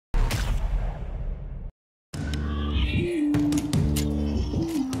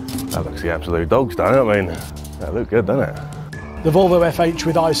That looks the absolute dogs, don't it? I mean, that look good, doesn't it? The Volvo FH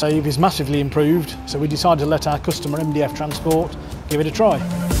with I Save is massively improved, so we decided to let our customer MDF Transport give it a try.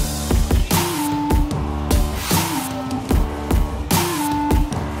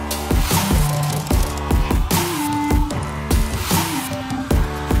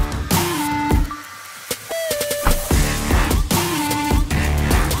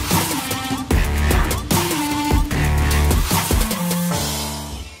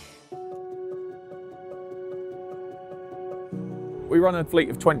 We run a fleet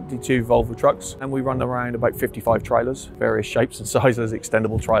of 22 Volvo trucks and we run around about 55 trailers, various shapes and sizes,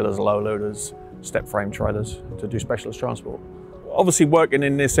 extendable trailers, low loaders, step frame trailers to do specialist transport. Obviously working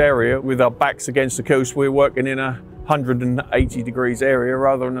in this area with our backs against the coast, we're working in a 180 degrees area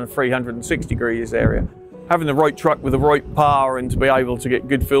rather than a 360 degrees area. Having the right truck with the right power and to be able to get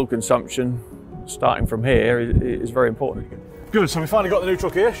good fuel consumption starting from here is very important. Good, so we finally got the new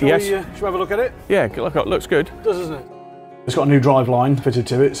truck here. Shall we have a look at it? Yeah, look, looks good. It does, doesn't it? It's got a new drive line fitted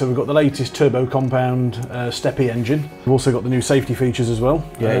to it, so we've got the latest turbo compound Steppy engine. We've also got the new safety features as well.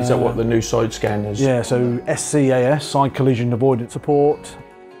 Yeah, is that what the new side scan is? Yeah, so SCAS, side collision avoidance support.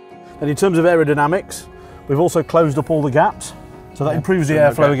 And in terms of aerodynamics, we've also closed up all the gaps, so that improves the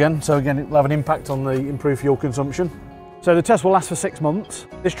airflow again. So again, it will have an impact on the improved fuel consumption. So the test will last for 6 months.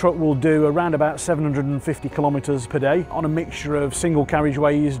 This truck will do around about 750 kilometres per day on a mixture of single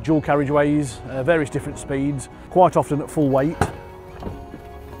carriageways, dual carriageways, various different speeds, quite often at full weight.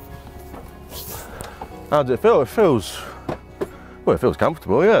 How does it feel? It feels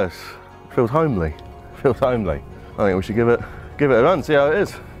comfortable, yes. It feels homely. It feels homely. I think we should give it a run, see how it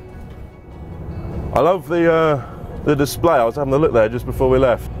is. I love the display. I was having a look there just before we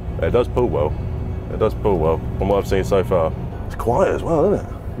left. It does pull well. It does pull well, from what I've seen so far. It's quiet as well, isn't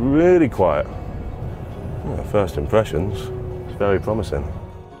it? Really quiet. Yeah, first impressions, it's very promising.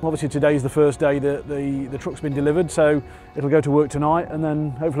 Obviously today's the first day that the truck's been delivered, so it'll go to work tonight and then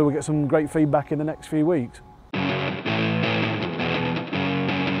hopefully we'll get some great feedback in the next few weeks.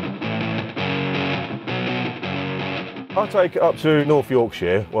 I'll take it up to North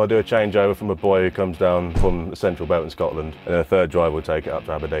Yorkshire where I do a changeover from a boy who comes down from the central belt in Scotland, and then a third driver will take it up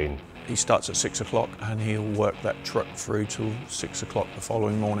to Aberdeen. He starts at 6 o'clock and he'll work that truck through till 6 o'clock the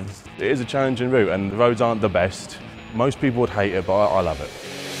following morning. It is a challenging route and the roads aren't the best. Most people would hate it, but I love it.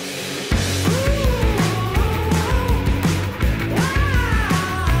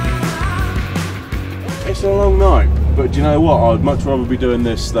 It's a long night, but do you know what? I'd much rather be doing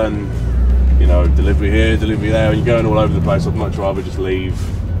this than, you know, delivery here, delivery there, and you're going all over the place. I'd much rather just leave,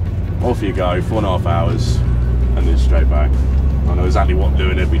 off you go, 4.5 hours, and then straight back. I know exactly what I'm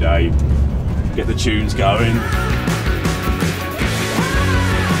doing every day, get the tunes going.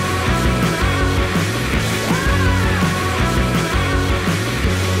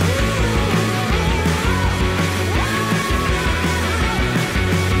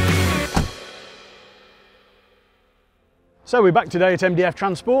 So we're back today at MDF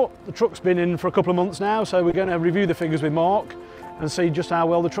Transport. The truck's been in for a couple of months now, so we're going to review the figures with Mark and see just how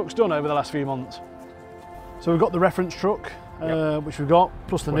well the truck's done over the last few months. So we've got the reference truck, which we've got,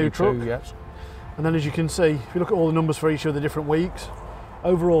 plus the new truck. Yes. And then as you can see, if you look at all the numbers for each of the different weeks,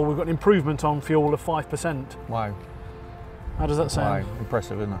 overall we've got an improvement on fuel of 5%. Wow. How does that sound? Wow,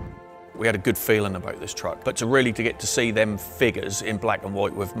 impressive, isn't it? We had a good feeling about this truck, but to get to see them figures in black and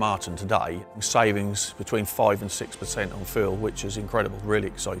white with Martin today, savings between 5 and 6% on fuel, which is incredible, really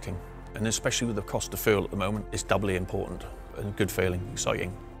exciting. And especially with the cost of fuel at the moment, it's doubly important and good feeling,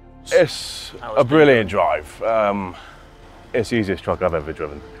 exciting. It's a brilliant drive. It's the easiest truck I've ever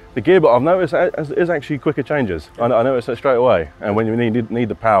driven. The gearbox, I've noticed, is actually quicker changes. I noticed that straight away. And when you need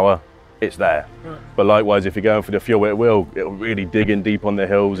the power, it's there. Right. But likewise, if you're going for the fuel, it'll really dig in deep on the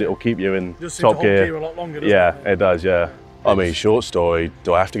hills. It'll keep you in top gear. A lot longer, doesn't it? It does, yeah. I mean, short story,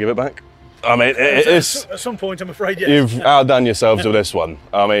 do I have to give it back? I mean, it's... At some point, I'm afraid, yes. You've outdone yourselves with this one.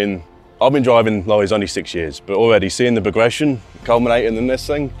 I mean, I've been driving lorries only 6 years, but already seeing the progression culminating in this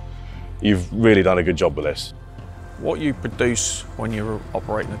thing, you've really done a good job with this. What you produce when you're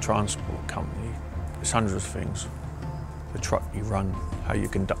operating a transport company is hundreds of things. The truck you run, how you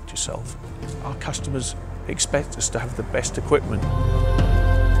conduct yourself. Our customers expect us to have the best equipment.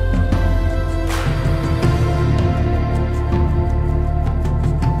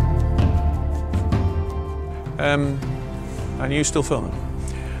 And you still filming?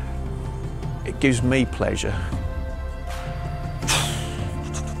 It gives me pleasure.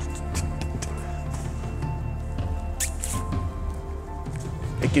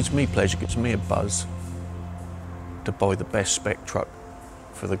 It gives me pleasure, gives me a buzz to buy the best spec truck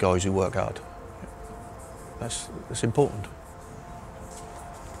for the guys who work hard. That's important.